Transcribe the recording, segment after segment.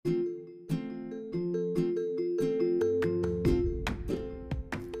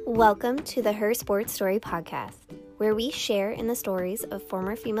Welcome to the Her Sports Story podcast, where we share in the stories of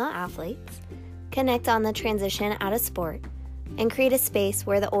former female athletes, connect on the transition out of sport, and create a space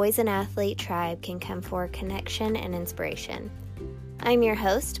where the Always an Athlete tribe can come for connection and inspiration. I'm your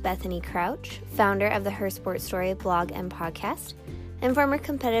host, Bethany Crouch, founder of the Her Sports Story blog and podcast, and former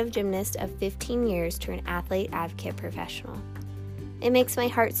competitive gymnast of 15 years turned athlete advocate professional. It makes my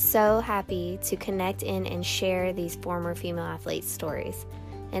heart so happy to connect in and share these former female athletes' stories,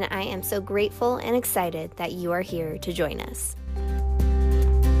 and I am so grateful and excited that you are here to join us.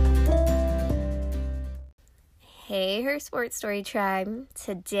 Hey, Her Sports Story tribe.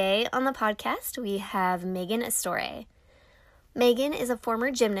 Today on the podcast, we have Megan Astore. Megan is a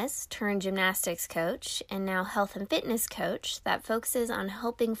former gymnast turned gymnastics coach and now health and fitness coach that focuses on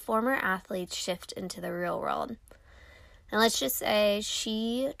helping former athletes shift into the real world. And let's just say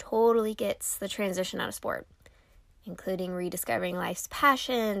she totally gets the transition out of sport, including rediscovering life's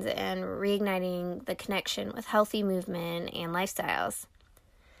passions and reigniting the connection with healthy movement and lifestyles.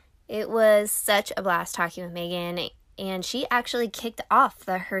 It was such a blast talking with Megan, and she actually kicked off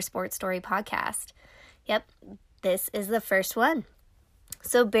the Her Sports Story podcast. Yep, this is the first one.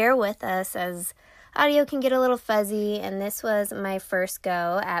 So bear with us as audio can get a little fuzzy, and this was my first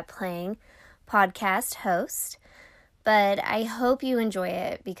go at playing podcast host. But I hope you enjoy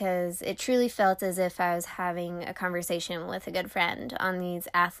it because it truly felt as if I was having a conversation with a good friend on these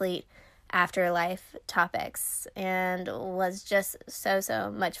athlete afterlife topics and was just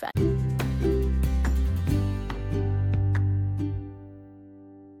so much fun.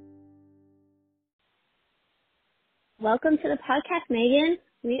 Welcome to the podcast, Megan.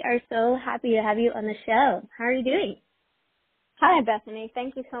 We are so happy to have you on the show. How are you doing? Hi, Bethany.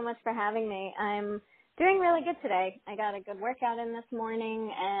 Thank you so much for having me. I'm doing really good today. I got a good workout in this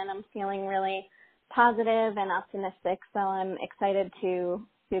morning, and I'm feeling really positive and optimistic, so I'm excited to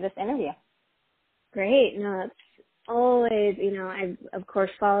do this interview. Great. No, it's always, I, of course,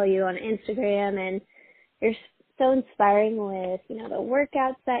 follow you on Instagram, and you're so inspiring with, the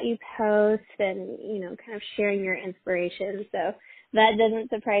workouts that you post and, kind of sharing your inspiration. So that doesn't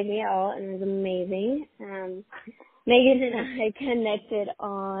surprise me at all, and it's amazing. Megan and I connected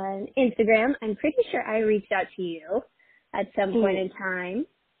on Instagram. I'm pretty sure I reached out to you at some point in time.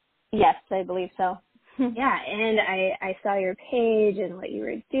 Yes, I believe so. Yeah, and I saw your page and what you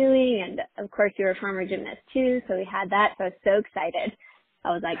were doing, and of course you were a former gymnast too, so we had that, so I was so excited. I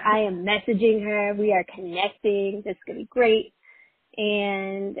was like, I am messaging her, we are connecting, this is going to be great.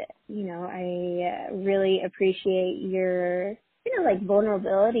 And, I really appreciate your,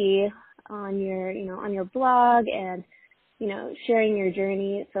 vulnerability on your blog and, sharing your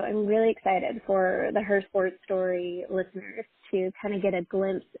journey. So I'm really excited for the Her Sports Story listeners to kind of get a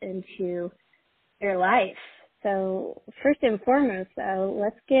glimpse into your life. So first and foremost, though,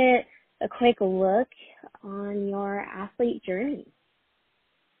 let's get a quick look on your athlete journey.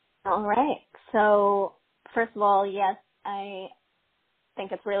 All right. So first of all, yes, I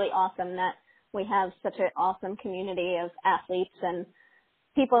think it's really awesome that we have such an awesome community of athletes and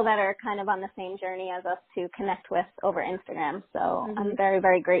people that are kind of on the same journey as us to connect with over Instagram. So I'm very,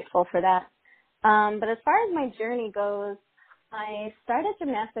 very grateful for that. But as far as my journey goes, I started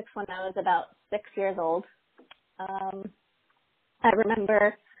gymnastics when I was about 6 years old. I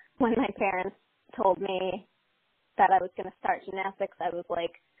remember when my parents told me that I was going to start gymnastics, I was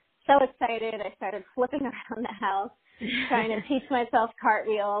like so excited. I started flipping around the house, trying to teach myself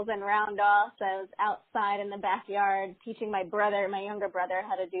cartwheels and round-offs. I was outside in the backyard teaching my younger brother,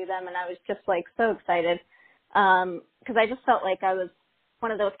 how to do them, and I was just, so excited because I just felt like I was one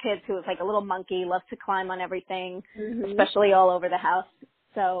of those kids who was like a little monkey, loved to climb on everything, especially all over the house.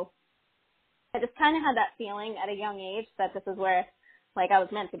 So I just kind of had that feeling at a young age that this is where, I was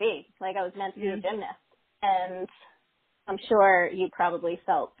meant to be. I was meant to be a gymnast. And I'm sure you probably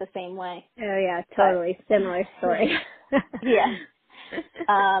felt the same way. Oh, yeah, totally. Similar story. Yeah.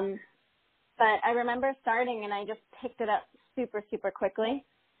 But I remember starting, and I just picked it up super, super quickly.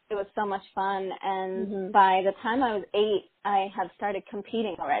 It was so much fun, and by the time I was 8, I had started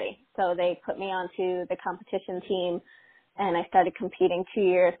competing already. So they put me onto the competition team, and I started competing 2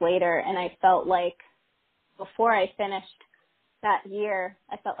 years later, and I felt like before I finished that year,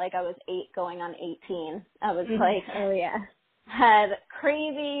 I felt like I was 8 going on 18. I was had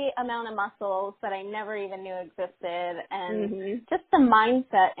crazy amount of muscles that I never even knew existed, and just the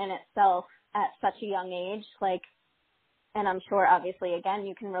mindset in itself at such a young age, and I'm sure obviously, again,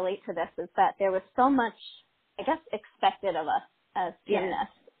 you can relate to this, is that there was so much, expected of us as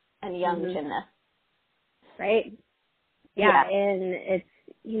gymnasts and young gymnasts. Right? Yeah, and it's,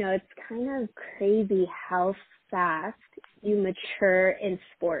 it's kind of crazy how fast you mature in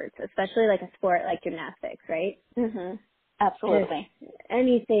sports, especially like a sport like gymnastics, right? Mhm. Absolutely. Just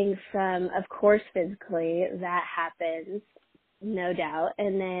anything from, of course, physically that happens, no doubt,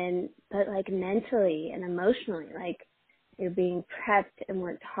 and then, but like mentally and emotionally, like you're being prepped and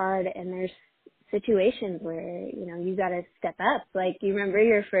worked hard, and there's situations where, you know, you got to step up. Like, you remember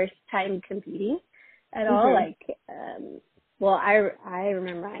your first time competing at all? Mhm. Like, well, I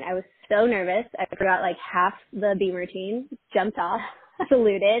remember mine. I was so nervous. I forgot like half the beam routine, jumped off,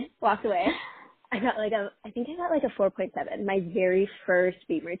 saluted, walked away. I think I got like a 4.7, my very first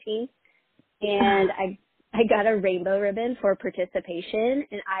beam routine. And I got a rainbow ribbon for participation,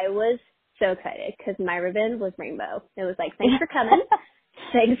 and I was so excited because my ribbon was rainbow. It was like, thanks for coming.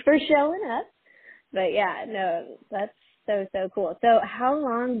 Thanks for showing up. But yeah, no, that's so, so cool. So how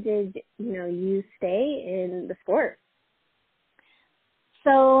long did, you know, you stay in the sport?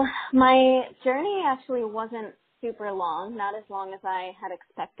 So my journey actually wasn't super long, not as long as I had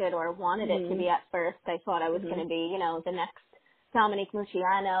expected or wanted it to be at first. I thought I was going to be, you know, the next Dominique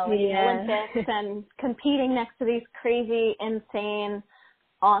Mucciano in the Olympics and competing next to these crazy, insane,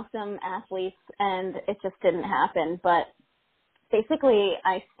 awesome athletes, and it just didn't happen. But basically,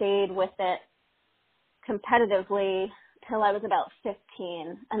 I stayed with it competitively till I was about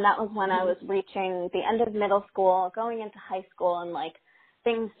 15, and that was when I was reaching the end of middle school, going into high school, and like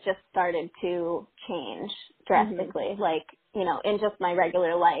things just started to change drastically, like, you know, in just my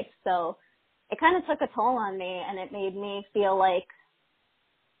regular life. So it kind of took a toll on me, and it made me feel like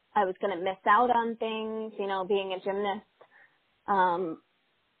I was going to miss out on things, you know, being a gymnast.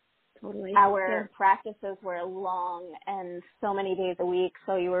 Totally. Our practices were long and so many days a week,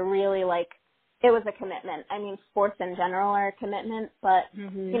 so you were really like, it was a commitment. I mean, sports in general are a commitment, but,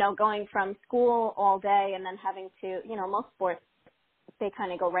 you know, going from school all day and then having to, you know, most sports, they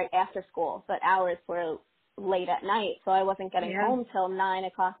kind of go right after school, but ours were late at night, so I wasn't getting home till 9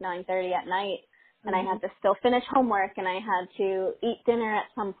 o'clock, 9:30 at night, and I had to still finish homework, and I had to eat dinner at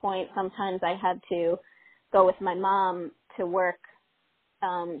some point. Sometimes I had to go with my mom to work.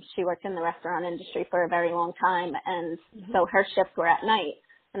 She worked in the restaurant industry for a very long time, and so her shifts were at night,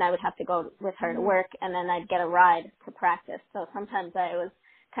 and I would have to go with her to work, and then I'd get a ride to practice. So sometimes I was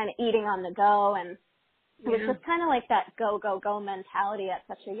kind of eating on the go, and it was just kind of like that go, go, go mentality at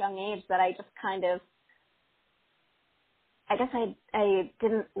such a young age that I just kind of, I guess I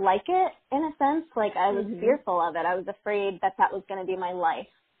didn't like it in a sense. Like, I was fearful of it. I was afraid that that was going to be my life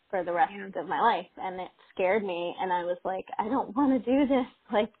for the rest of my life, and it scared me, and I was like, I don't want to do this.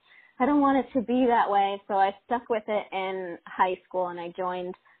 Like, I don't want it to be that way. So I stuck with it in high school, and I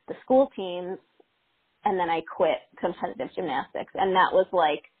joined the school teams, and then I quit competitive gymnastics, and that was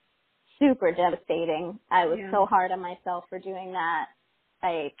like super devastating. I was so hard on myself for doing that.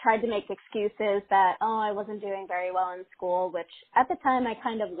 I tried to make excuses that, oh, I wasn't doing very well in school, which at the time I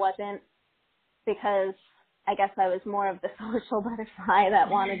kind of wasn't, because I guess I was more of the social butterfly that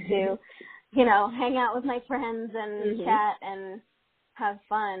wanted to, you know, hang out with my friends and chat and have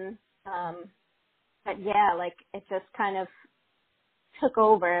fun. But yeah, like, it just kind of took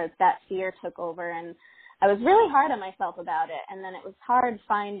over, that fear took over, and I was really hard on myself about it. And then it was hard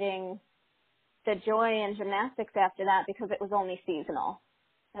finding the joy in gymnastics after that, because it was only seasonal.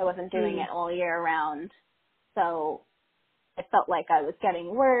 I wasn't doing it all year round. So I felt like I was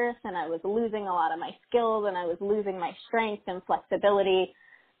getting worse, and I was losing a lot of my skills, and I was losing my strength and flexibility.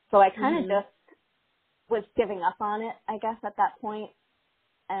 So I kind of just was giving up on it, I guess, at that point.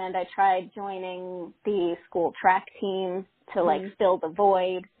 And I tried joining the school track team to like fill the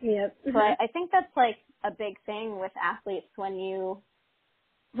void. So I think that's like a big thing with athletes when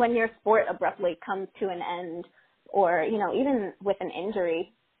your sport abruptly comes to an end, or, you know, even with an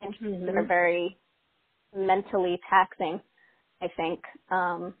injury, injuries that are very mentally taxing, I think,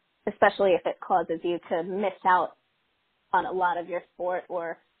 especially if it causes you to miss out on a lot of your sport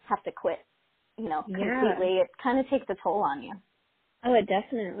or have to quit, you know, completely. It kind of takes a toll on you. Oh, it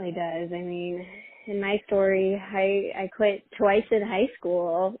definitely does. I mean, in my story, I quit twice in high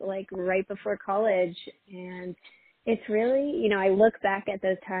school, like right before college, and it's really, you know, I look back at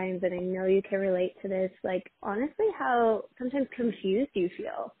those times, and I know you can relate to this, like, honestly, how sometimes confused you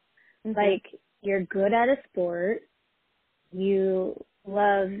feel. Like, you're good at a sport, you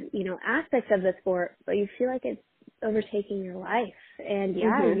love, you know, aspects of the sport, but you feel like it's overtaking your life. And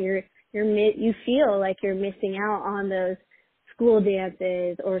you feel like you're missing out on those school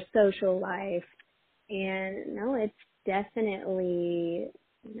dances or social life. And no, it's definitely,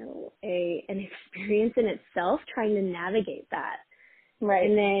 you know, an experience in itself trying to navigate that. Right.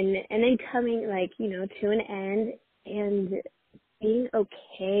 And then coming, like, you know, to an end and being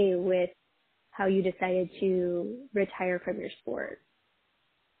okay with how you decided to retire from your sport.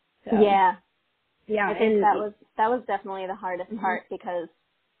 So, yeah. Yeah. I think that was definitely the hardest part, because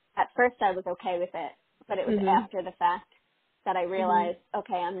at first I was okay with it, but it was after the fact that I realized,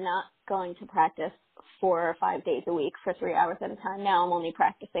 okay, I'm not going to practice 4 or 5 days a week for 3 hours at a time. Now I'm only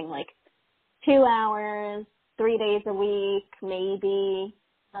practicing like 2 hours, 3 days a week, maybe,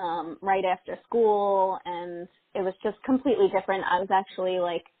 right after school. And it was just completely different. I was actually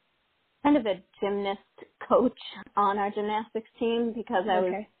like kind of a gymnast coach on our gymnastics team, because I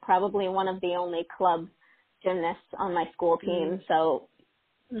was probably one of the only club gymnasts on my school team. So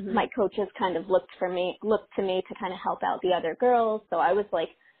my coaches kind of looked to me to kind of help out the other girls. So I was like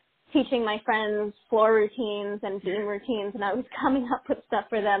teaching my friends floor routines and beam routines, and I was coming up with stuff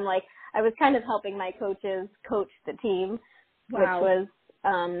for them. Like, I was kind of helping my coaches coach the team, which was,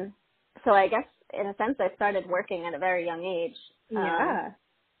 so I guess in a sense I started working at a very young age.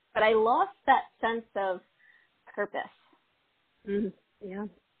 But I lost that sense of purpose. Yeah.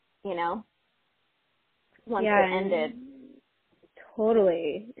 You know, once it ended.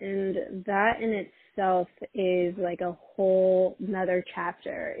 Totally. And that in itself is like a whole nother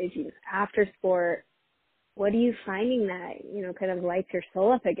chapter. Is you, after sport, what are you finding that, you know, kind of lights your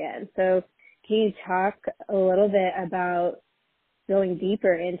soul up again? So can you talk a little bit about going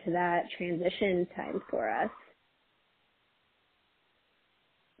deeper into that transition time for us?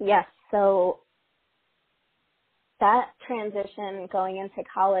 Yes. So that transition going into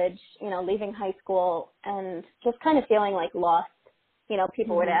college, you know, leaving high school and just kind of feeling like lost. You know,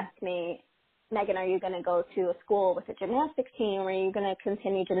 people would ask me, Megan, are you going to go to a school with a gymnastics team? Or are you going to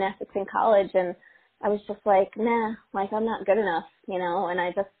continue gymnastics in college? And I was just like, nah, like I'm not good enough, you know, and I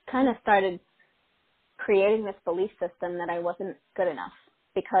just kind of started creating this belief system that I wasn't good enough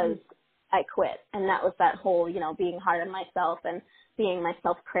because I quit. And that was that whole, you know, being hard on myself and being my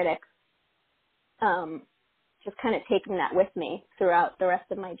self-critic, just kind of taking that with me throughout the rest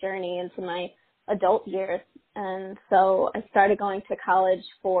of my journey into my adult years. And so I started going to college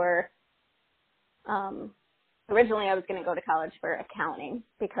for, originally I was going to go to college for accounting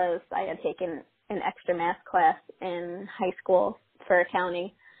because I had taken an extra math class in high school for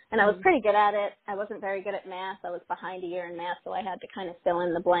accounting, and I was pretty good at it. I wasn't very good at math. I was behind a year in math, so I had to kind of fill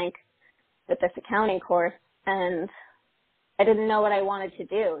in the blank with this accounting course, and I didn't know what I wanted to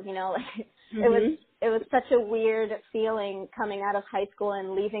do, you know, like it was such a weird feeling coming out of high school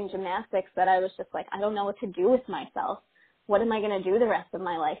and leaving gymnastics that I was just like, I don't know what to do with myself. What am I going to do the rest of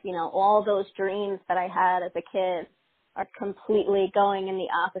my life? You know, all those dreams that I had as a kid are completely going in the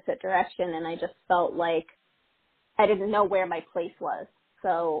opposite direction, and I just felt like I didn't know where my place was.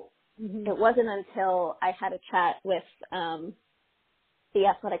 So it wasn't until I had a chat with the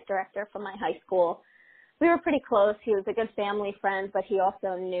athletic director from my high school. We were pretty close. He was a good family friend, but he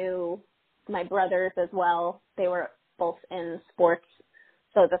also knew my brothers as well. They were both in sports.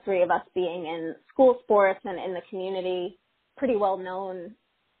 So the three of us being in school sports and in the community, pretty well known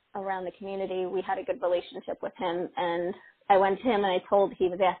around the community, we had a good relationship with him. And I went to him and he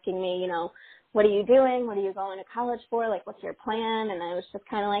was asking me, you know, what are you doing? What are you going to college for? Like, what's your plan? And I was just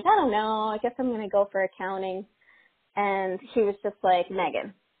kind of like, I don't know. I guess I'm going to go for accounting. And he was just like,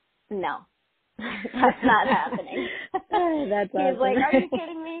 Megan, no. That's not happening. That's awesome. He's like, are you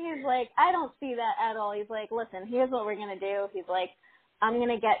kidding me? He's like, I don't see that at all. He's like, listen, here's what we're going to do. He's like, I'm going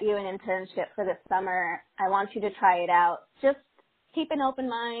to get you an internship for this summer. I want you to try it out. Just keep an open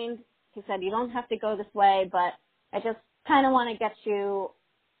mind. He said, you don't have to go this way, but I just kind of want to get you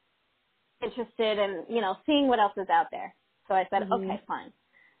interested in, you know, seeing what else is out there. So I said, okay, fine.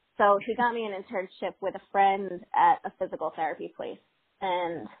 So he got me an internship with a friend at a physical therapy place.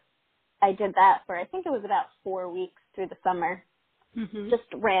 And I did that for, I think it was about 4 weeks through the summer, just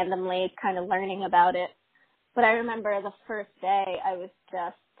randomly kind of learning about it. But I remember the first day I was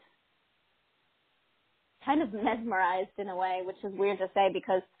just kind of mesmerized in a way, which is weird to say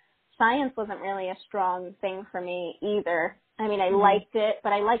because science wasn't really a strong thing for me either. I mean, I liked it,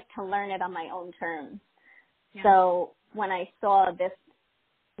 but I liked to learn it on my own terms. Yeah. So when I saw this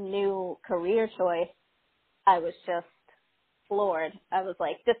new career choice, I was just floored. I was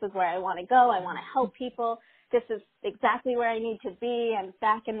like, this is where I want to go. I want to help people. This is exactly where I need to be. I'm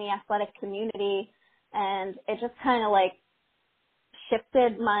back in the athletic community. And it just kind of like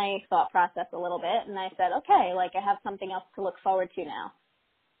shifted my thought process a little bit. And I said, okay, like I have something else to look forward to now.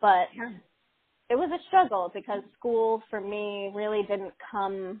 But it was a struggle because school for me really didn't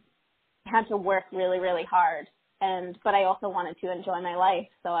come, I had to work really, really hard. But I also wanted to enjoy my life.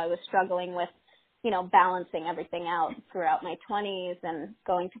 So I was struggling with, you know, balancing everything out throughout my 20s and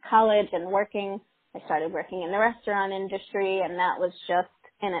going to college and working. I started working in the restaurant industry, and that was just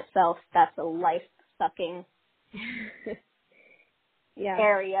in itself, that's a life-sucking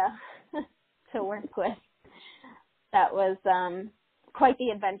area to work with. That was quite the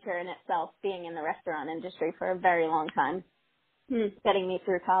adventure in itself, being in the restaurant industry for a very long time, getting me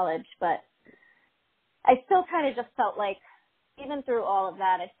through college. But I still kind of just felt like, even through all of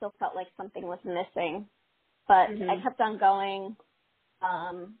that, I still felt like something was missing. But I kept on going,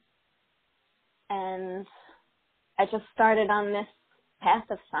 and I just started on this path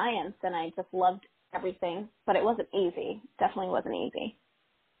of science, and I just loved everything. But it wasn't easy. Definitely wasn't easy.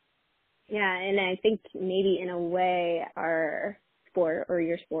 Yeah, and I think maybe in a way our sport or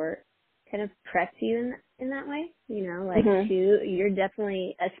your sport kind of preps you in that way, you know, like you're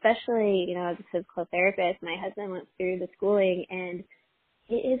definitely, especially, you know, as a physical therapist, my husband went through the schooling and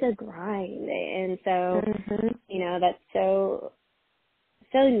it is a grind. And so, you know, that's so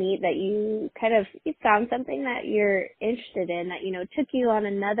neat that you found something that you're interested in that, you know, took you on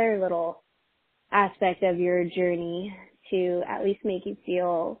another little aspect of your journey to at least make you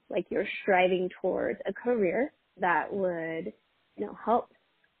feel like you're striving towards a career that would, you know, help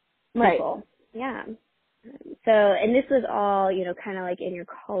people. Right. Yeah. So, and this was all, you know, kind of like in your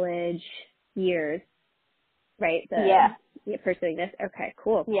college years, right? You're pursuing this. Okay,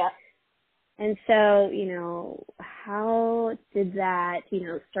 cool. Yeah. And so, you know, how did that, you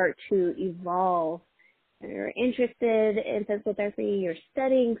know, start to evolve? You're interested in physical therapy, you're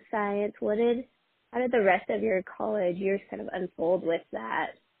studying science. How did the rest of your college years kind of unfold with that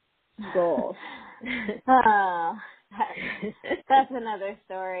goal? That's another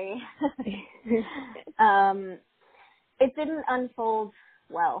story. It didn't unfold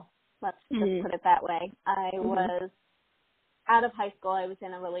well. Let's just put it that way. I was out of high school. I was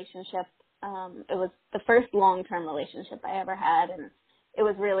in a relationship. It was the first long-term relationship I ever had, and it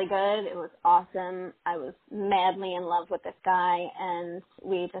was really good. It was awesome. I was madly in love with this guy, and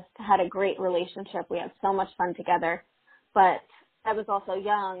we just had a great relationship. We had so much fun together. But I was also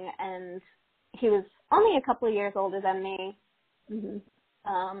young, and he was only a couple of years older than me.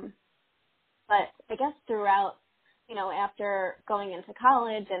 But I guess throughout, you know, after going into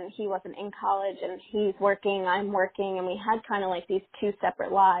college, and he wasn't in college, and he's working, I'm working, and we had kind of like these two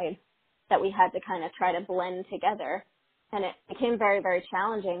separate lives that we had to kind of try to blend together. And it became very, very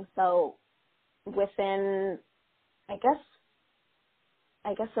challenging. So within, I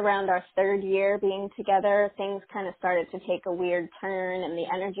guess around our third year being together, things kind of started to take a weird turn, and the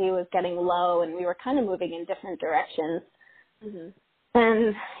energy was getting low, and we were kind of moving in different directions.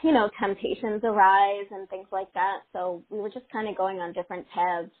 And, you know, temptations arise and things like that. So we were just kind of going on different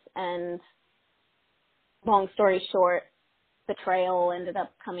paths. And long story short, betrayal ended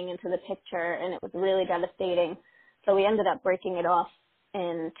up coming into the picture, and it was really devastating. So we ended up breaking it off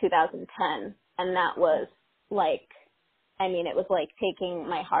in 2010, and that was like, I mean, it was like taking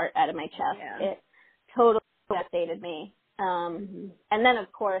my heart out of my chest. Yeah. It totally devastated me. And then,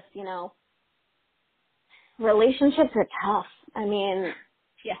 of course, you know, relationships are tough. I mean,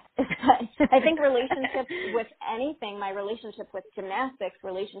 I think relationships with anything, my relationship with gymnastics,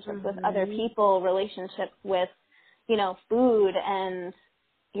 relationships with other people, relationships with, you know, food and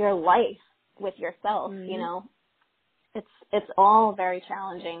your life with yourself, you know, it's all very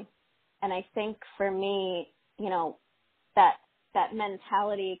challenging. And I think for me, you know, that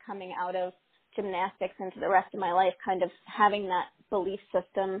mentality coming out of gymnastics into the rest of my life, kind of having that belief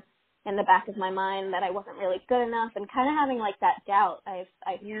system in the back of my mind that I wasn't really good enough, and kind of having like that doubt. I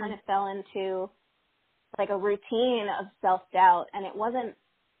kind of fell into like a routine of self-doubt, and it wasn't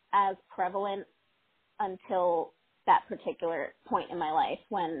as prevalent until that particular point in my life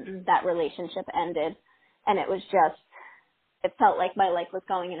when that relationship ended. And it was just, it felt like my life was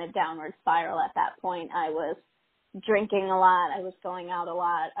going in a downward spiral at that point. I was drinking a lot. I was going out a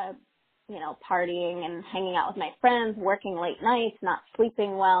lot, you know, partying and hanging out with my friends, working late nights, not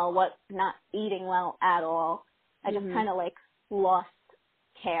sleeping well, not eating well at all. I just kind of like lost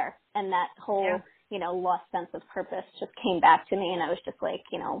care, and that whole, you know, lost sense of purpose just came back to me, and I was just like,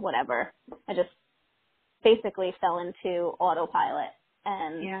 you know, whatever. I just basically fell into autopilot,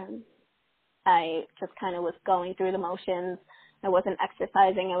 and I just kind of was going through the motions. I wasn't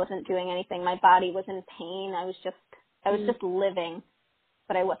exercising. I wasn't doing anything. My body was in pain. I was just living,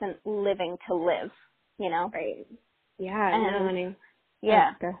 but I wasn't living to live, you know? Right. Yeah. And,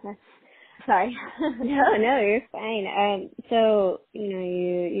 yeah. Oh, sorry. No, you're fine. So, you know,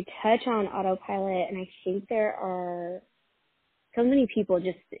 you touch on autopilot, and I think there are so many people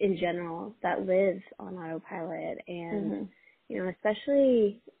just in general that live on autopilot, and, you know,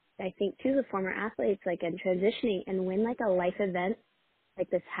 especially I think too the former athletes, like in transitioning, and when like a life event like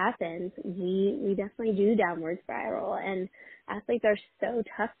this happens, we definitely do downward spiral. And athletes are so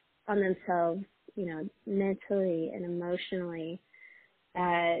tough on themselves, you know, mentally and emotionally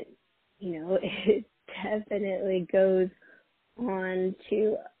that, you know, it definitely goes on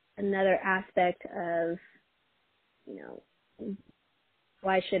to another aspect of, you know,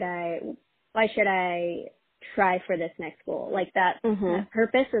 why should I try for this next goal? Like that, that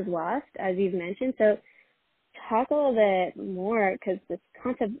purpose is lost, as you've mentioned. So talk a little bit more, because this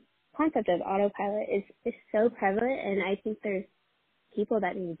concept of autopilot is so prevalent, and I think there's people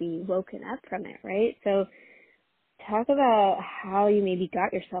that need to be woken up from it, right? So talk about how you maybe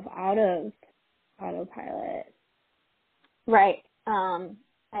got yourself out of autopilot. Right. I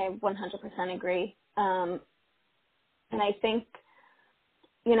 100% agree. And I think,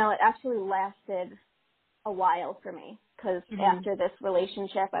 you know, it actually lasted a while for me, because after this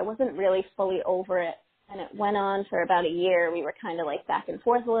relationship, I wasn't really fully over it. And it went on for about a year. We were kind of like back and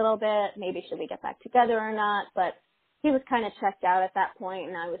forth a little bit. Maybe should we get back together or not? But he was kind of checked out at that point,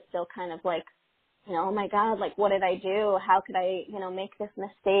 and I was still kind of like, you know, oh my God, like what did I do? How could I, you know, make this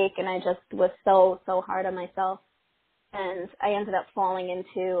mistake? And I just was so hard on myself. And I ended up falling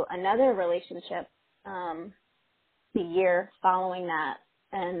into another relationship the year following that.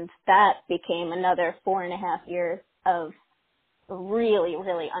 And that became another 4.5 years of a really,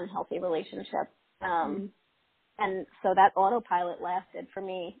 really unhealthy relationship. And so that autopilot lasted for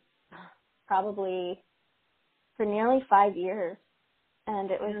me probably for nearly 5 years.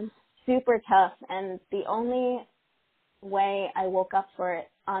 And it was super tough. And the only way I woke up for it,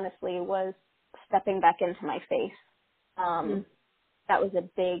 honestly, was stepping back into my faith. That was a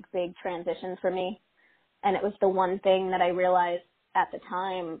big, big transition for me. And it was the one thing that I realized at the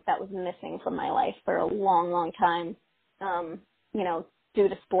time that was missing from my life for a long, long time. You know, due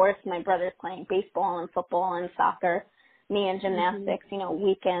to sports, my brother's playing baseball and football and soccer, me in gymnastics, you know,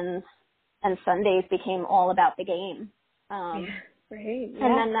 weekends and Sundays became all about the game. Right. Yeah.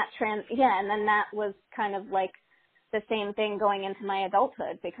 And then and then that was kind of like the same thing going into my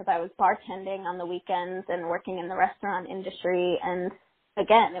adulthood, because I was bartending on the weekends and working in the restaurant industry. And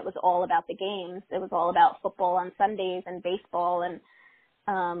again, it was all about the games. It was all about football on Sundays and baseball. And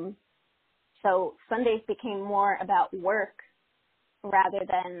so Sundays became more about work rather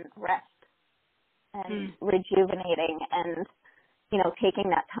than rest and rejuvenating and, you know, taking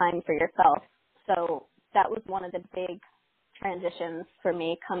that time for yourself. So that was one of the big transitions for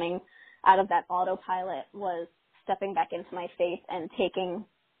me coming out of that autopilot, was stepping back into my faith and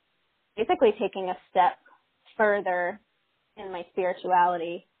basically taking a step further in my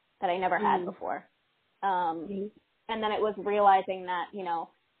spirituality that I never had before. And then it was realizing that, you know,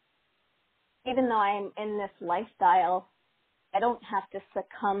 even though I'm in this lifestyle, I don't have to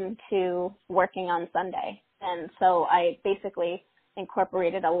succumb to working on Sunday. And so I basically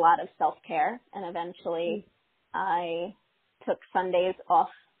incorporated a lot of self-care, and eventually I took Sundays off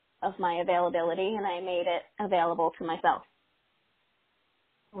of my availability and I made it available to myself.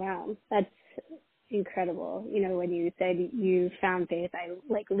 Wow, that's incredible. You know, when you said you found faith, I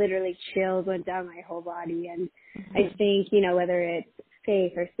like literally chills went down my whole body. And I think, you know, whether it's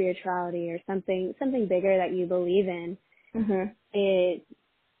faith or spirituality or something bigger that you believe in, it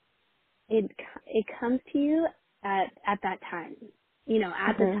comes to you at that time. You know,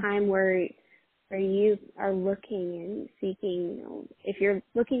 at the time where you are looking and seeking, you know, if you're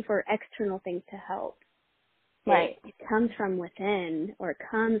looking for external things to help, right, it comes from within, or it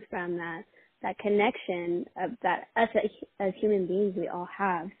comes from that connection of that us as human beings we all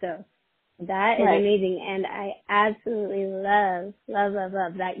have. So that is amazing, and I absolutely love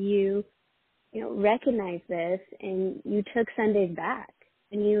that you know, recognize this and you took Sundays back,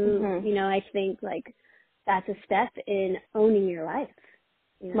 and you know, I think like that's a step in owning your life.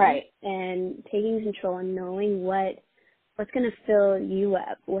 You know, right, and taking control and knowing what's going to fill you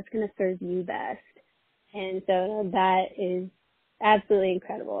up, what's going to serve you best. And so that is absolutely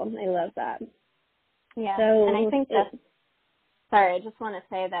incredible. I love that. Yeah. So, and I think I just want to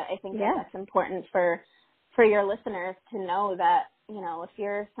say that I think that's important for your listeners to know that, you know, if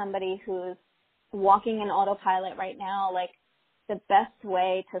you're somebody who's walking in autopilot right now, like the best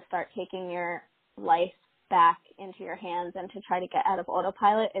way to start taking your life back into your hands and to try to get out of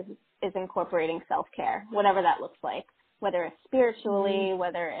autopilot is incorporating self-care, whatever that looks like, whether it's spiritually,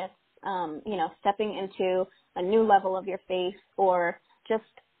 whether it's, you know, stepping into a new level of your faith, or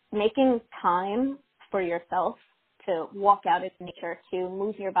just making time for yourself to walk out into nature, to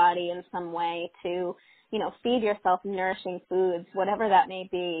move your body in some way, to, you know, feed yourself nourishing foods, whatever that may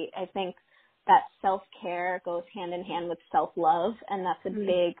be. I think that self-care goes hand in hand with self-love, and that's a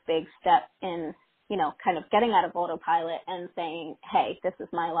big, big step in, you know, kind of getting out of autopilot and saying, hey, this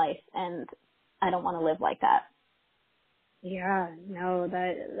is my life and I don't want to live like that. Yeah, no,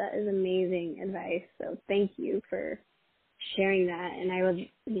 that is amazing advice. So thank you for sharing that. And I would,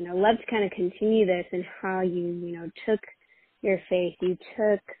 love to kind of continue this and how you took your faith, you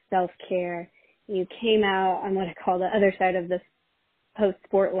took self-care, you came out on what I call the other side of this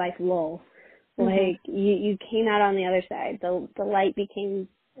post-sport life lull. Like you came out on the other side. The light became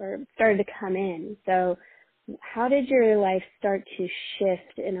or started to come in. So how did your life start to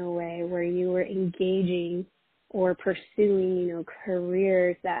shift in a way where you were engaging or pursuing,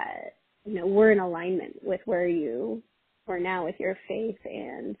 careers that, were in alignment with where you are now with your faith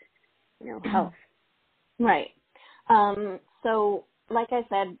and, health? Right. So like I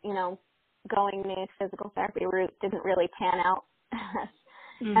said, going the physical therapy route didn't really pan out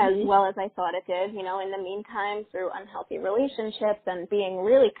as well as I thought it did. In the meantime, through unhealthy relationships and being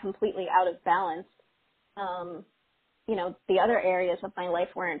really completely out of balance, the other areas of my life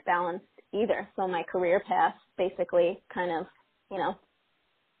weren't balanced either. So my career path basically kind of,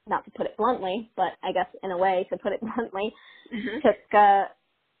 not to put it bluntly, but I guess in a way to put it bluntly, took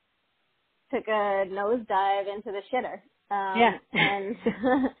a nosedive into the shitter. And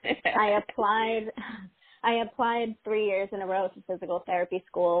I applied 3 years in a row to physical therapy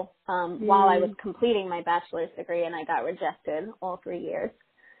school while I was completing my bachelor's degree, and I got rejected all 3 years,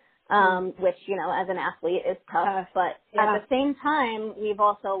 which, as an athlete is tough. But at the same time, we've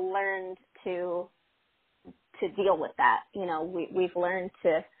also learned to deal with that. We've learned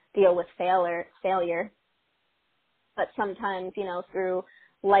to deal with failure. But sometimes, through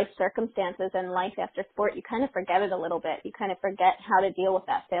life circumstances and life after sport, you kind of forget it a little bit. You kind of forget how to deal with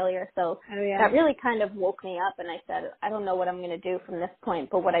that failure. So that really kind of woke me up, and I said, I don't know what I'm going to do from this point.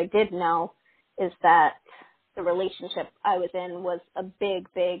 But what I did know is that the relationship I was in was a big,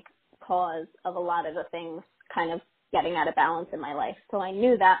 big cause of a lot of the things kind of getting out of balance in my life. So I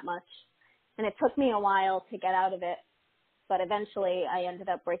knew that much, and it took me a while to get out of it. But eventually I ended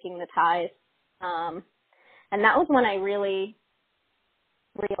up breaking the ties. And that was when I really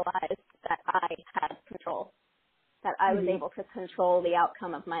realized that I had control, that I was able to control the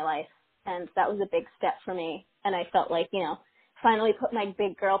outcome of my life. And that was a big step for me. And I felt like, finally put my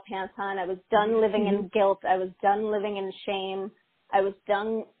big girl pants on. I was done living in guilt. I was done living in shame. I was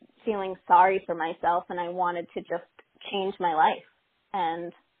done feeling sorry for myself, and I wanted to just change my life.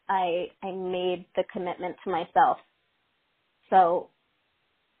 And I made the commitment to myself. So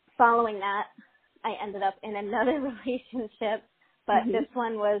following that, I ended up in another relationship, but this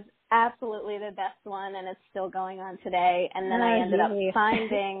one was absolutely the best one, and it's still going on today. And then I ended up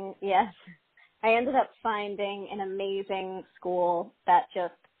finding an amazing school that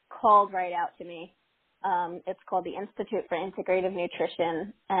just called right out to me. It's called the Institute for Integrative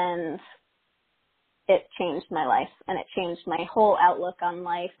Nutrition, and it changed my life, and it changed my whole outlook on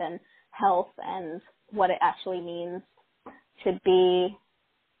life and health and what it actually means to be,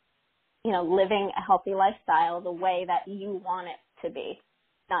 living a healthy lifestyle the way that you want it to be,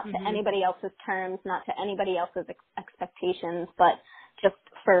 not to anybody else's terms, not to anybody else's expectations, but just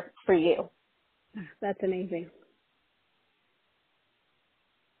for you. That's amazing.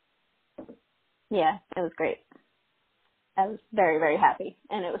 Yeah, it was great. I was very, very happy,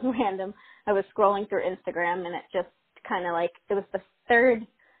 and it was random. I was scrolling through Instagram, and it just kind of it was the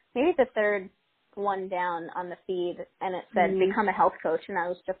third one down on the feed, and it said, become a health coach, and I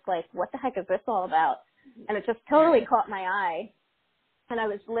was just like, what the heck is this all about? And it just totally caught my eye, and I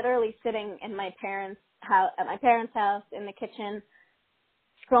was literally sitting in my parents' house, at my parents' house in the kitchen,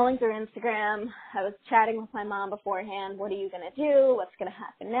 scrolling through Instagram. I was chatting with my mom beforehand. What are you going to do? What's going to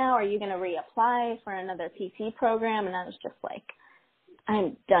happen now? Are you going to reapply for another PT program? And I was just like,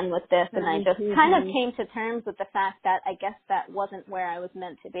 I'm done with this. And I just kind of came to terms with the fact that I guess that wasn't where I was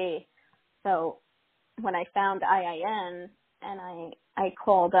meant to be. So when I found IIN and I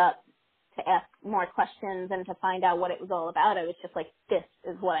called up to ask more questions and to find out what it was all about, I was just like, this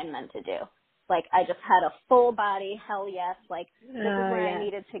is what I'm meant to do. Like, I just had a full body, hell yes, like, this is where I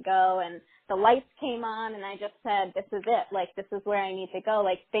needed to go. And the lights came on, and I just said, this is it. Like, this is where I need to go.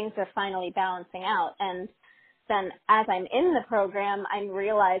 Like, things are finally balancing out. And then as I'm in the program, I'm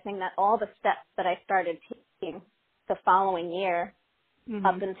realizing that all the steps that I started taking the following year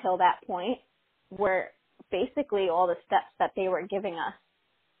up until that point were basically all the steps that they were giving us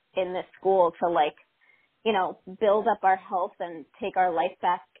in this school to, like, build up our health and take our life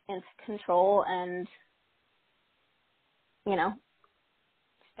back into control and,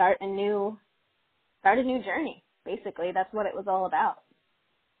 start a new journey. Basically, that's what it was all about.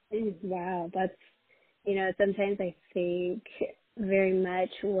 Wow, that's, sometimes I think very much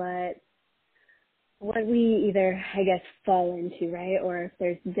what what we either, I guess, fall into, right? Or if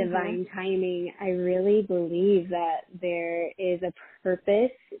there's divine timing, I really believe that there is a purpose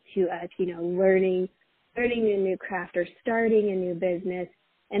to us, learning a new craft or starting a new business,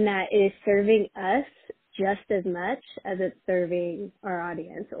 and that it is serving us just as much as it's serving our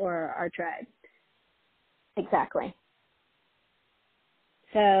audience or our tribe. Exactly.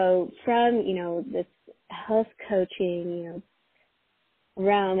 So from, this health coaching,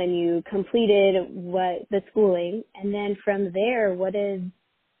 realm, and you completed the schooling, and then from there, what is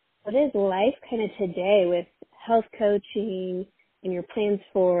life kind of today with health coaching and your plans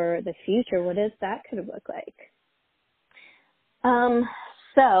for the future? What does that kind of look like?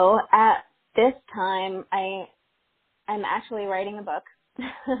 So at this time, I'm actually writing a book.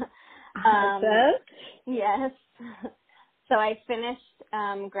 Awesome. Yes. So I finished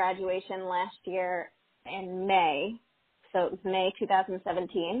graduation last year in May. So it was May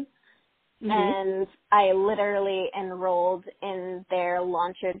 2017. And I literally enrolled in their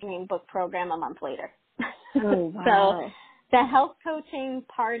Launch Your Dream book program a month later. Oh, wow. So the health coaching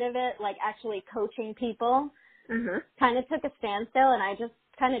part of it, like actually coaching people, kind of took a standstill, and I just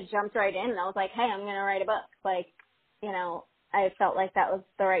kind of jumped right in. And I was like, hey, I'm going to write a book. Like, I felt like that was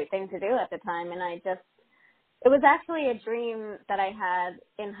the right thing to do at the time. And it was actually a dream that I had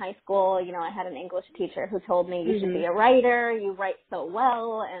in high school. I had an English teacher who told me you should be a writer. You write so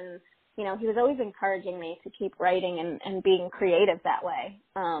well. And, he was always encouraging me to keep writing and being creative that way.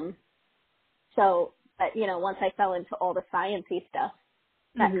 But once I fell into all the science-y stuff,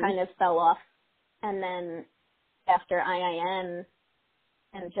 that kind of fell off. And then after IIN,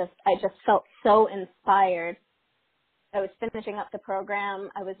 I just felt so inspired. I was finishing up the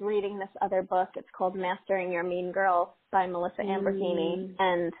program. I was reading this other book. It's called Mastering Your Mean Girl by Melissa Ambrosini.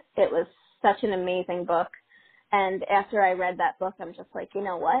 And it was such an amazing book. And after I read that book, I'm just like, you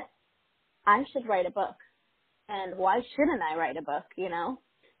know what? I should write a book. And why shouldn't I write a book,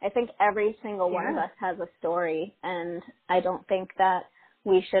 I think every single one of us has a story, and I don't think that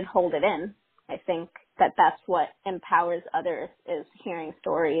we should hold it in. I think that that's what empowers others, is hearing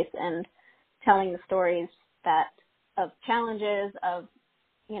stories and telling the stories of challenges, of,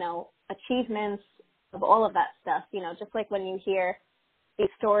 achievements, of all of that stuff. Just like when you hear these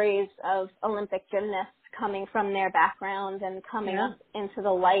stories of Olympic gymnasts coming from their background and coming up into the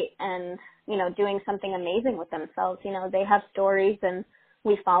light and, doing something amazing with themselves. They have stories, and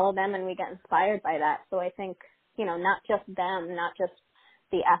we follow them and we get inspired by that. So I think, not just them, not just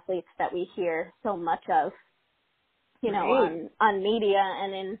the athletes that we hear so much of, on media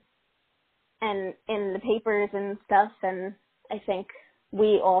and in the papers and stuff. And I think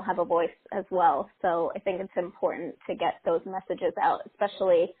we all have a voice as well. So I think it's important to get those messages out,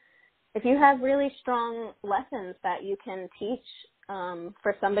 especially if you have really strong lessons that you can teach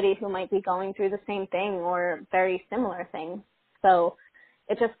for somebody who might be going through the same thing or very similar things. So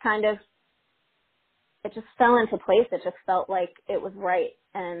it just fell into place. It just felt like it was right,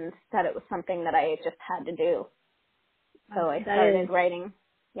 and that it was something that I just had to do. So I started writing.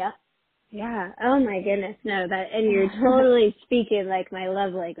 Yeah. Yeah. Oh my goodness. No, and you're totally speaking like my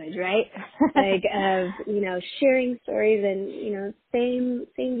love language, right? Like sharing stories and, same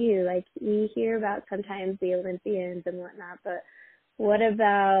you, like we hear about sometimes the Olympians and whatnot, but what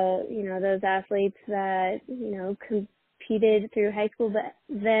about, those athletes that, competed through high school, but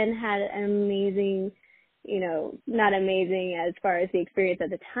then had an amazing, not amazing as far as the experience at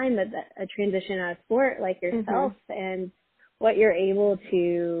the time, but a transition out of sport like yourself, and what you're able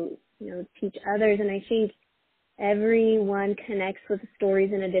to, teach others. And I think everyone connects with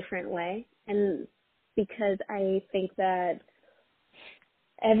stories in a different way. And because I think that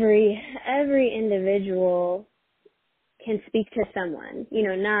every individual can speak to someone,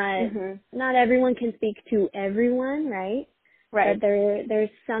 not everyone can speak to everyone, right? Right. But there's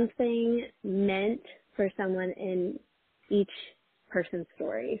something meant for someone in each person's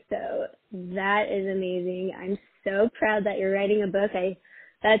story. So that is amazing. I'm so proud that you're writing a book.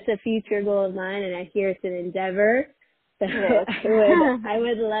 That's a future goal of mine, and I hear it's an endeavor. So I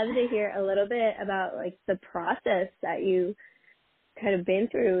would love to hear a little bit about like the process that you kind of been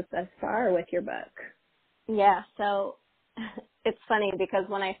through thus far with your book. Yeah, so it's funny because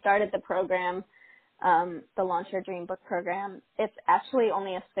when I started the program, the Launch Your Dream book program, it's actually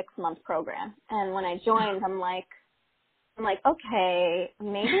only a 6-month program. And when I joined, I'm like, okay,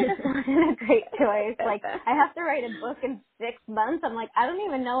 maybe this wasn't a great choice. Like, I have to write a book in 6 months. I'm like, I don't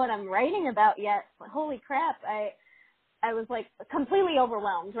even know what I'm writing about yet. Holy crap. I was like completely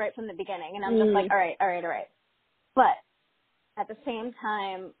overwhelmed right from the beginning. And I'm just like, all right. But at the same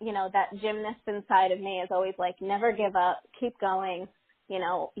time, that gymnast inside of me is always like, never give up, keep going. you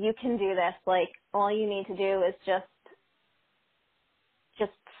know, you can do this. Like, all you need to do is just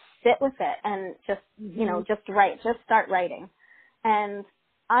sit with it and just, you know, just write, just start writing. And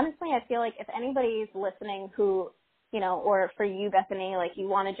honestly, I feel like if anybody's listening who, you know, or for you, Bethany, like you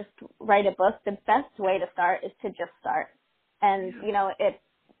want to just write a book, the best way to start is to just start. And, you know,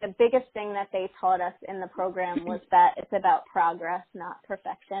 the biggest thing that they taught us in the program was that it's about progress, not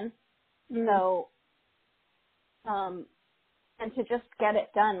perfection. So, and to just get it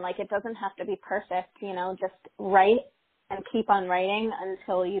done, like it doesn't have to be perfect, you know, just write and keep on writing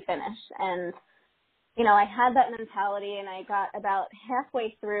until you finish. And, you know, I had that mentality, and I got about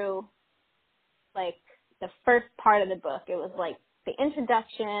halfway through, like, the first part of the book. It was like the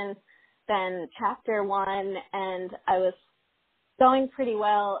introduction, then chapter 1, and I was going pretty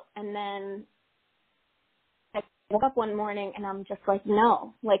well. And then I woke up one morning and I'm just like,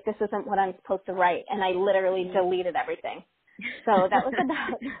 no, like this isn't what I'm supposed to write. And I literally deleted everything. So that was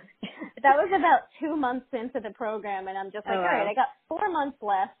about 2 months into the program, and I'm just like, all right, I got 4 months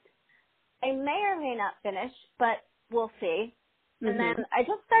left. I may or may not finish, but we'll see. And then I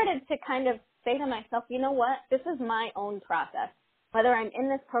just started to kind of say to myself, you know what? This is my own process. Whether I'm in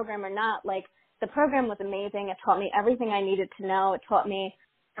this program or not, like the program was amazing. It taught me everything I needed to know. It taught me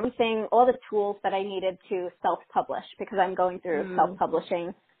everything, all the tools that I needed to self-publish, because I'm going through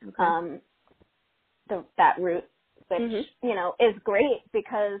self-publishing, that route, which, you know, is great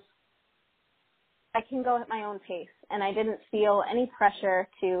because I can go at my own pace, and I didn't feel any pressure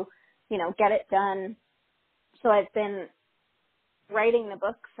to, you know, get it done. So I've been writing the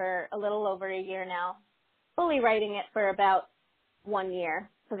book for a little over a year now, fully writing it for about 1 year,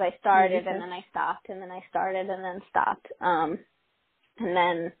 because I started and then I stopped, and then I started and then stopped. And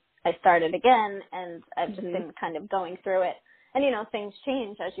then I started again, and I've just been kind of going through it. And, you know, things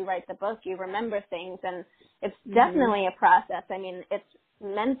change as you write the book. You remember things, and it's definitely a process. I mean, it's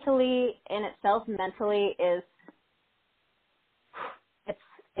mentally, in itself, mentally is,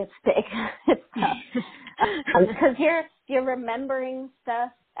 it's big. It's tough. Because you're remembering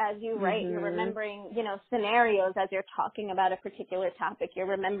stuff as you write. You're remembering, you know, scenarios as you're talking about a particular topic. You're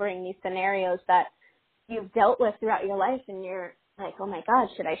remembering these scenarios that you've dealt with throughout your life, and you're like, oh my God,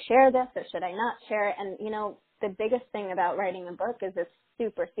 should I share this or should I not share it? And, you know, the biggest thing about writing a book is it's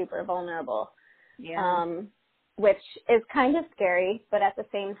super, super vulnerable, which is kind of scary. But at the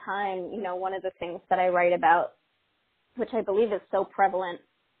same time, you know, one of the things that I write about, which I believe is so prevalent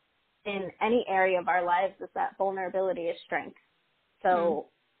in any area of our lives, is that vulnerability is strength. So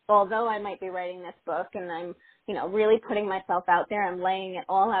although I might be writing this book and I'm, you know, really putting myself out there, I'm laying it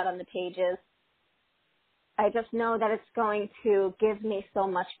all out on the pages, I just know that it's going to give me so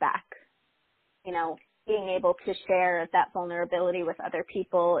much back. You know, being able to share that vulnerability with other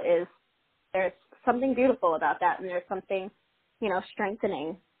people there's something beautiful about that, and there's something, you know,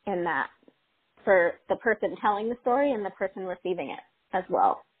 strengthening in that for the person telling the story and the person receiving it as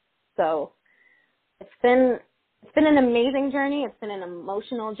well. So it's been an amazing journey. It's been an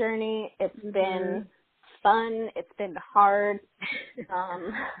emotional journey. It's been fun. It's been hard.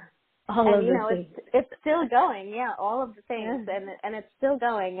 All of you the know, things. it's still going. Yeah, all of the things, and it's still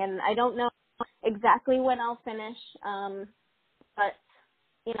going. And I don't know exactly when I'll finish, but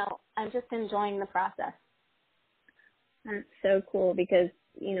you know, I'm just enjoying the process. That's so cool because,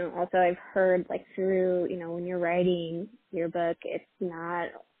 you know, also I've heard, like, through, you know, when you're writing your book, it's not,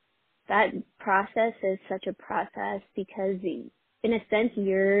 that process is such a process because in a sense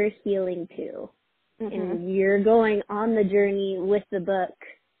you're healing too. And you're going on the journey with the book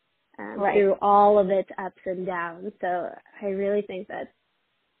through all of its ups and downs. So I really think that's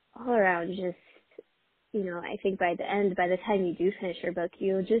all around just, you know, I think by the time you do finish your book,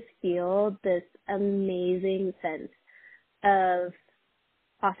 you'll just feel this amazing sense of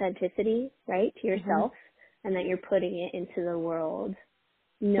authenticity, right, to yourself, and that you're putting it into the world,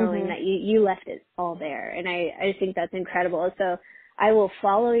 knowing that you left it all there. And I just think that's incredible. So I will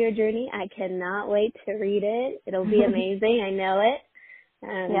follow your journey. I cannot wait to read it. It'll be amazing. I know it.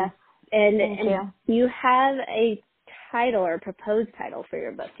 Yes. And you have a title or proposed title for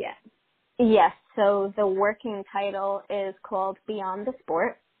your book yet? Yes. So the working title is called Beyond the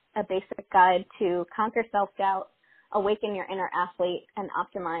Sport, a basic guide to conquer self-doubt, awaken your inner athlete, and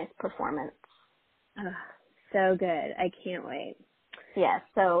optimize performance. Oh, so good. I can't wait. Yes.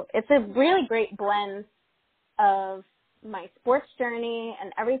 So it's a really great blend of my sports journey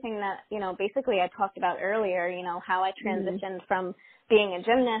and everything that, you know, basically I talked about earlier, you know, how I transitioned from being a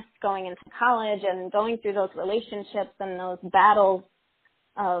gymnast, going into college and going through those relationships and those battles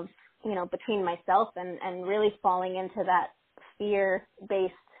of, you know, between myself and really falling into that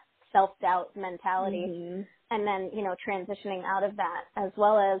fear-based self-doubt mentality. Mm-hmm. And then, you know, transitioning out of that, as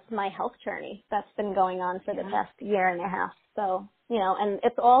well as my health journey that's been going on for the past year and a half. So, you know, and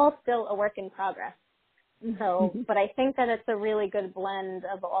it's all still a work in progress. So, but I think that it's a really good blend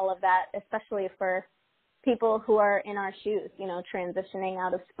of all of that, especially for people who are in our shoes, you know, transitioning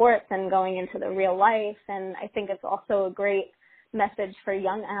out of sports and going into the real life. And I think it's also a great message for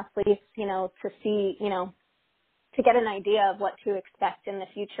young athletes, you know, to see, you know, to get an idea of what to expect in the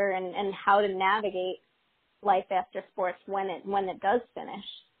future and how to navigate life after sports when it does finish.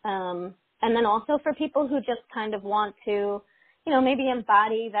 And then also for people who just kind of want to, you know, maybe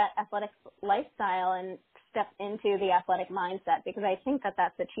embody that athletic lifestyle and step into the athletic mindset, because I think that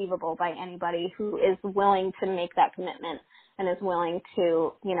that's achievable by anybody who is willing to make that commitment and is willing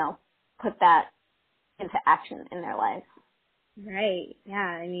to, you know, put that into action in their lives. Right. Yeah.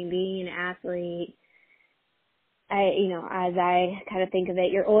 I mean, being an athlete, you know, as I kind of think of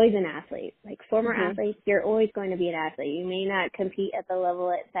it, you're always an athlete. Like former athletes, you're always going to be an athlete. You may not compete at the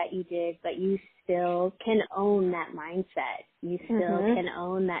level that you did, but you still can own that mindset. You still can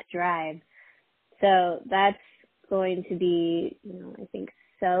own that drive. So that's going to be, you know, I think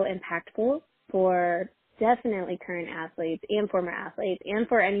so impactful for definitely current athletes and former athletes and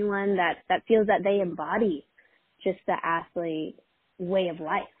for anyone that feels that they embody just the athlete way of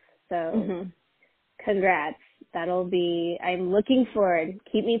life. So congrats. That'll be, I'm looking forward.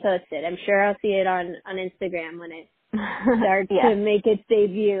 Keep me posted. I'm sure I'll see it on Instagram when it starts to make its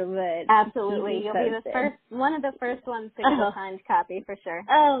debut. But absolutely. You'll be one of the first ones to get a signed copy for sure.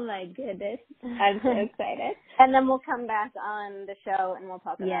 Oh my goodness. I'm so excited. And then we'll come back on the show and we'll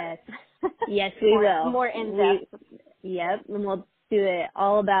talk about it. Yes, we will. More in depth. Yep. And we'll do it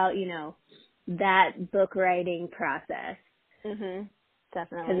all about, you know, that book writing process.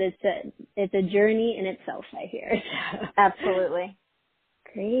 Definitely. Because it's a journey in itself, I hear. So. Absolutely.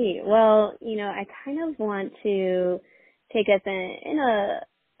 Great. Well, you know, I kind of want to take us in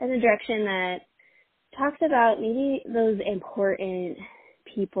a direction that talks about maybe those important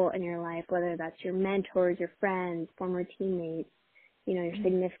people in your life, whether that's your mentors, your friends, former teammates, you know, your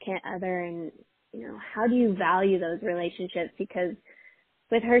significant other, and, you know, how do you value those relationships? Because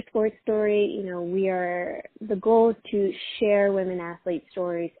with Her Sports Story, you know, the goal is to share women athlete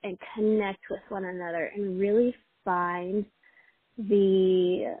stories and connect with one another and really find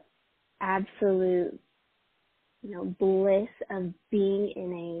the absolute, you know, bliss of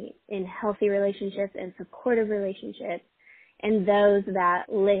being in healthy relationships and supportive relationships, and those that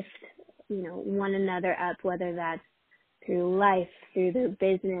lift, you know, one another up, whether that's through life, through their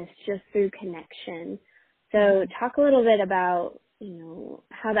business, just through connection. So talk a little bit about, you know,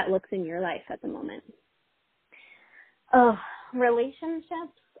 how that looks in your life at the moment. Oh,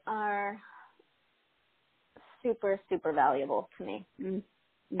 relationships are super, super valuable to me.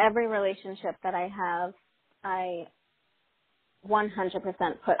 Every relationship that I have, I 100%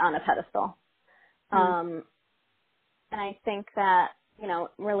 put on a pedestal. And I think that, you know,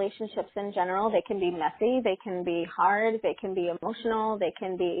 relationships in general, they can be messy, they can be hard, they can be emotional, they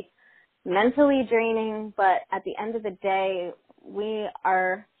can be mentally draining, but at the end of the day, we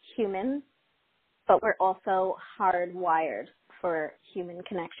are humans, but we're also hardwired for human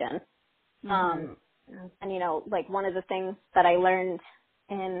connection. And, you know, like one of the things that I learned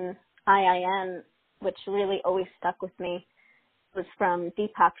in IIN, which really always stuck with me, was from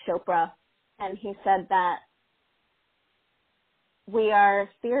Deepak Chopra. And he said that we are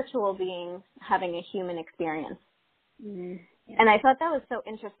spiritual beings having a human experience. And I thought that was so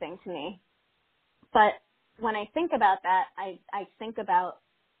interesting to me. But when I think about that, I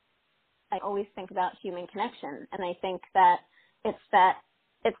always think about human connection. And I think that it's that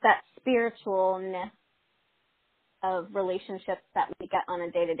spiritualness of relationships that we get on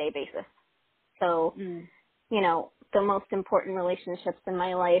a day-to-day basis. So, you know, the most important relationships in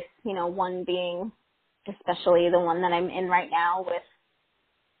my life, you know, one being especially the one that I'm in right now with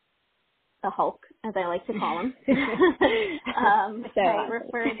the Hulk, as I like to call him.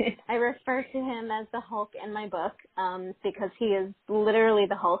 I refer to him as the Hulk in my book because he is literally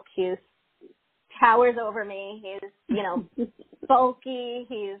the Hulk. He towers over me. He's, you know, bulky.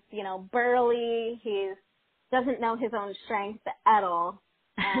 He's, you know, burly. He doesn't know his own strength at all.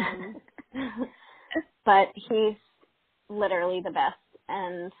 But he's literally the best.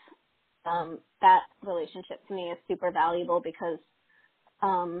 And that relationship to me is super valuable because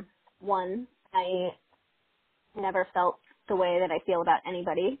one, I never felt the way that I feel about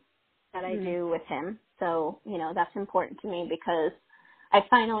anybody that I do with him. So, you know, that's important to me because I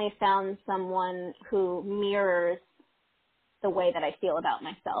finally found someone who mirrors the way that I feel about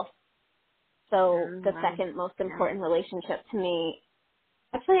myself. So the second most important relationship to me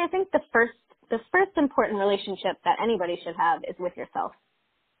Actually, I think the first important relationship that anybody should have is with yourself.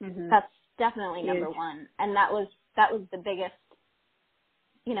 Mm-hmm. That's definitely Huge. number one. And that was the biggest,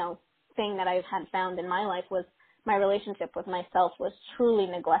 thing that I had found in my life was my relationship with myself was truly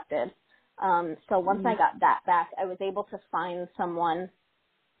neglected. So once I got that back, I was able to find someone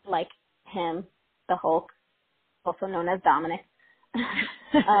like him, the Hulk, also known as Dominic.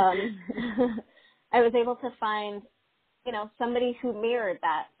 I was able to find, somebody who mirrored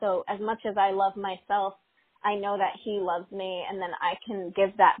that. So as much as I love myself, I know that he loves me, and then I can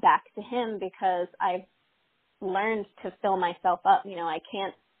give that back to him because I've learned to fill myself up.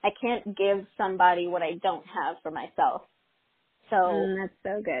 I can't give somebody what I don't have for myself. So that's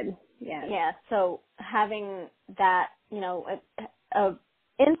so good. Yeah. Yeah. So having that, a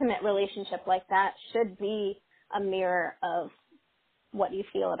intimate relationship like that should be a mirror of what you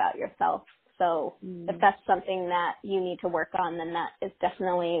feel about yourself. So if that's something that you need to work on, then that is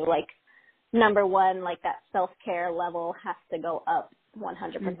definitely number one, that self-care level has to go up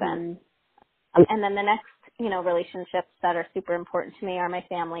 100%. And then the next, relationships that are super important to me are my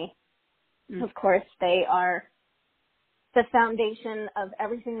family. Of course, they are the foundation of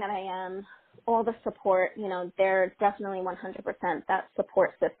everything that I am, all the support, they're definitely 100% that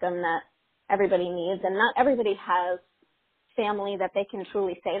support system that everybody needs. And not everybody has family that they can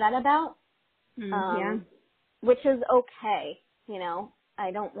truly say that about, which is okay.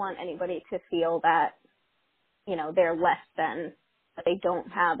 I don't want anybody to feel that, they're less than, that they don't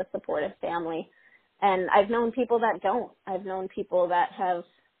have a supportive family. And I've known people that don't. I've known people that have,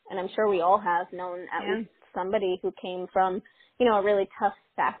 and I'm sure we all have known at least somebody who came from, a really tough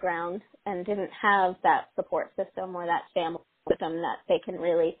background and didn't have that support system or that family system that they can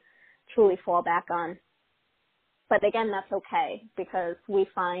really truly fall back on. But again, that's okay because we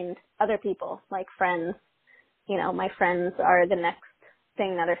find other people like friends. My friends are the next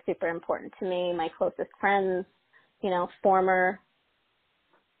thing that are super important to me. My closest friends, former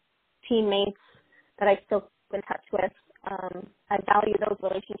teammates that I still keep in touch with. I value those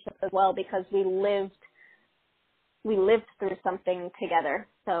relationships as well because we lived through something together.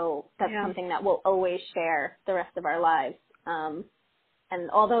 So that's something that we'll always share the rest of our lives.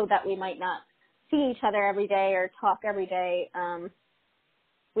 And although that we might not see each other every day or talk every day,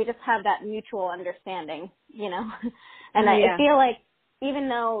 we just have that mutual understanding, And I feel like even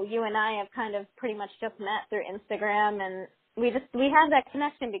though you and I have kind of pretty much just met through Instagram, and we have that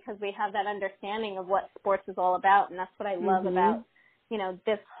connection because we have that understanding of what sports is all about. And that's what I love about,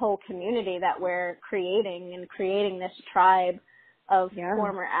 this whole community that we're creating this tribe of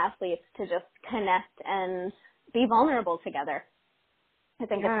former athletes to just connect and be vulnerable together. I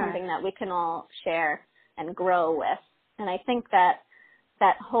think it's something that we can all share and grow with. And I think that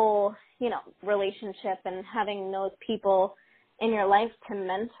whole, relationship and having those people in your life to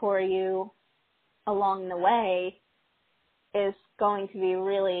mentor you along the way is going to be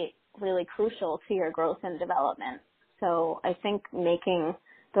really, really crucial to your growth and development. So I think making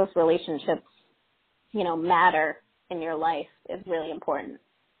those relationships, matter in your life is really important.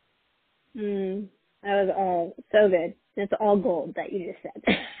 That was all so good. It's all gold that you just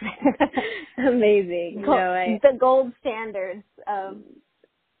said. Amazing. The gold standards of,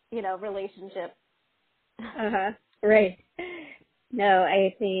 relationship. Right. No,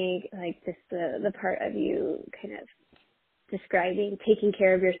 I think just the part of you kind of describing taking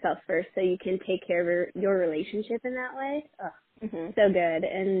care of yourself first so you can take care of your relationship in that way. So good.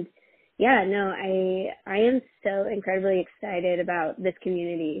 And I am so incredibly excited about this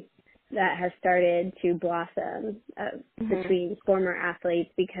community that has started to blossom between former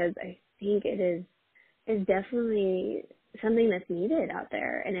athletes, because I think it is definitely something that's needed out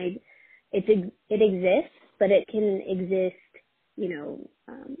there. And it exists, but it can exist,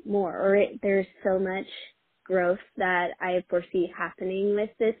 more, or there's so much growth that I foresee happening with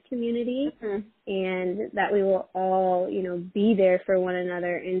this community, and that we will all, be there for one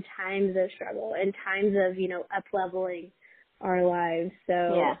another in times of struggle, in times of, up-leveling our lives. So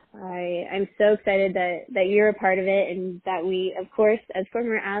I'm so excited that you're a part of it, and that we, of course, as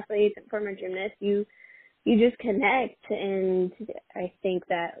former athletes and former gymnasts, you just connect. And I think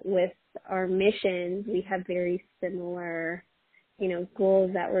that with our mission, we have very similar,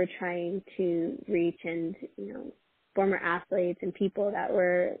 goals that we're trying to reach, and, former athletes and people that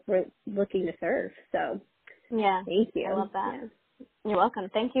we're looking to serve. So thank you. I love that. You're welcome.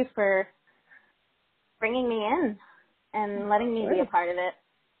 Thank you for bringing me in and letting me be a part of it.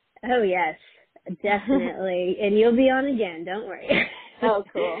 Oh, yes, definitely. And you'll be on again. Don't worry. Oh,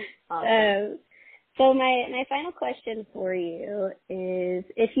 cool. Awesome. So my final question for you is,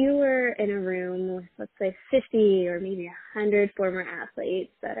 if you were in a room with, let's say, 50 or maybe 100 former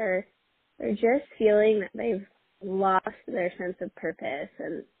athletes that are just feeling that they've lost their sense of purpose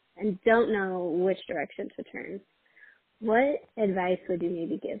and don't know which direction to turn, what advice would you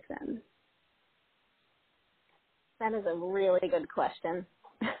maybe give them? That is a really good question.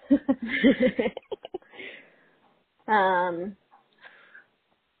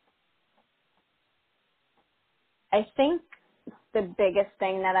 I think the biggest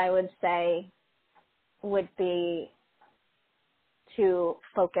thing that I would say would be to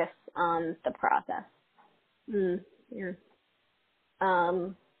focus on the process. Yeah.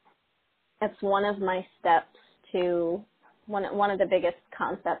 It's one of my steps to one of the biggest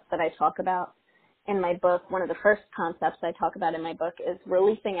concepts that I talk about in my book. One of the first concepts I talk about in my book is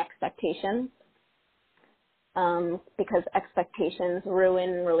releasing expectations, because expectations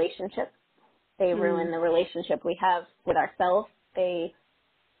ruin relationships. They ruin the relationship we have with ourselves. They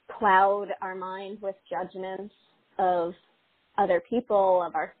cloud our mind with judgments of other people,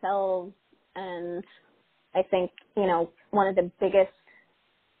 of ourselves. And I think, one of the biggest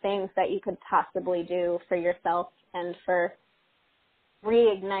things that you could possibly do for yourself and for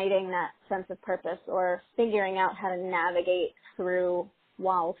reigniting that sense of purpose, or figuring out how to navigate through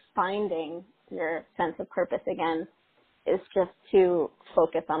while finding your sense of purpose again, is just to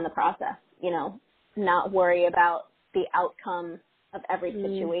focus on the process, not worry about the outcome of every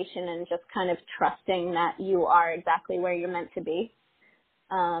situation, and just kind of trusting that you are exactly where you're meant to be.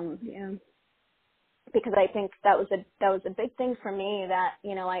 Because I think that was a big thing for me, that,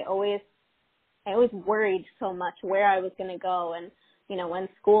 I always worried so much where I was going to go. And, when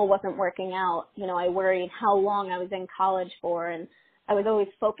school wasn't working out, I worried how long I was in college for, and I was always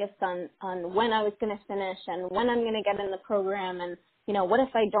focused on when I was going to finish and when I'm going to get in the program, and, what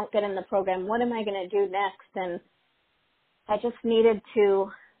if I don't get in the program? What am I going to do next? And I just needed to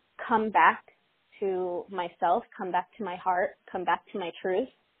come back to myself, come back to my heart, come back to my truth,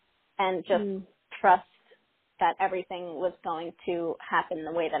 and just trust that everything was going to happen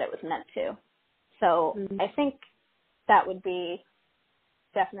the way that it was meant to. So I think that would be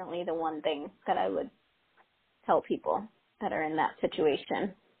definitely the one thing that I would tell people that are in that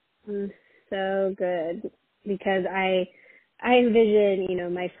situation. So good, because I envision,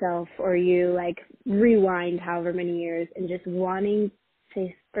 myself or you, like, rewind however many years and just wanting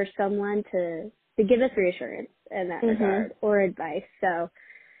for someone to give us reassurance in that regard, or advice. So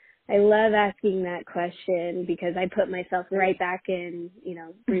I love asking that question, because I put myself right back in,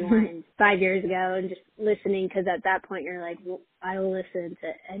 rewind 5 years ago and just listening, because at that point you're like, well, I'll listen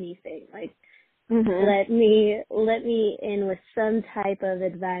to anything. Like, let me in with some type of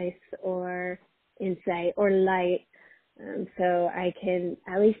advice or insight or light, so I can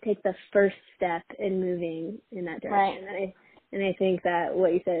at least take the first step in moving in that direction. Right. And I think that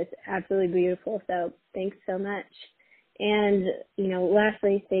what you said is absolutely beautiful. So thanks so much. And,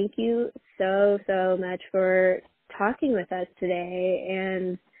 lastly, thank you so, so much for talking with us today.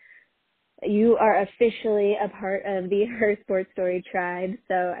 And you are officially a part of the Her Sports Story tribe.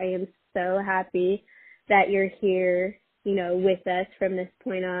 So I am so happy that you're here, with us from this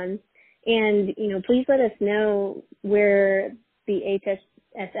point on. And, please let us know where the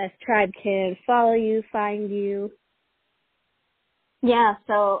HSS tribe can follow you, find you. Yeah,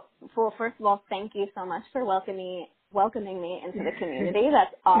 so, well, first of all, thank you so much for welcoming me into the community.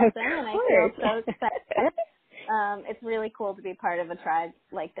 That's awesome, and I feel so excited. It's really cool to be part of a tribe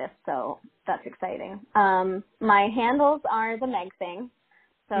like this, so that's exciting. My handles are the Meg Thing,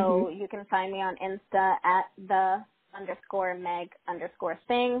 so you can find me on Insta at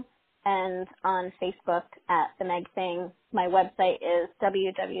 _Meg_Thing, and on Facebook at The Meg Thing. My website is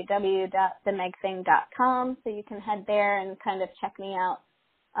www.themegthing.com, so you can head there and kind of check me out,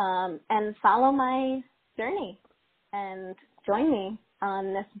 and follow my journey and join me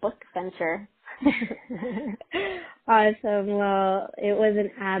on this book venture. Awesome. Well, it was an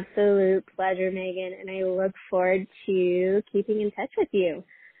absolute pleasure, Megan, and I look forward to keeping in touch with you.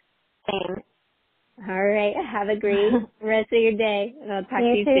 Same. All right. Have a great rest of your day. And I'll talk to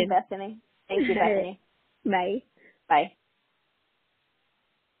you soon. Bethany. Thank you, Bethany. Bye. Bye.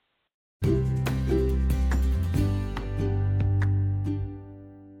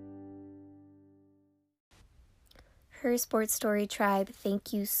 Her Sports Story tribe,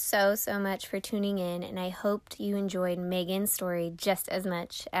 thank you so, so much for tuning in, and I hoped you enjoyed Megan's story just as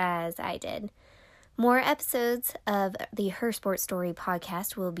much as I did. More episodes of the Her Sports Story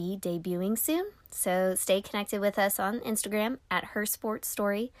podcast will be debuting soon, so stay connected with us on Instagram at Her Sports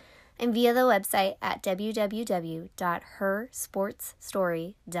Story and via the website at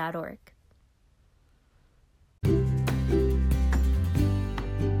www.hersportsstory.org.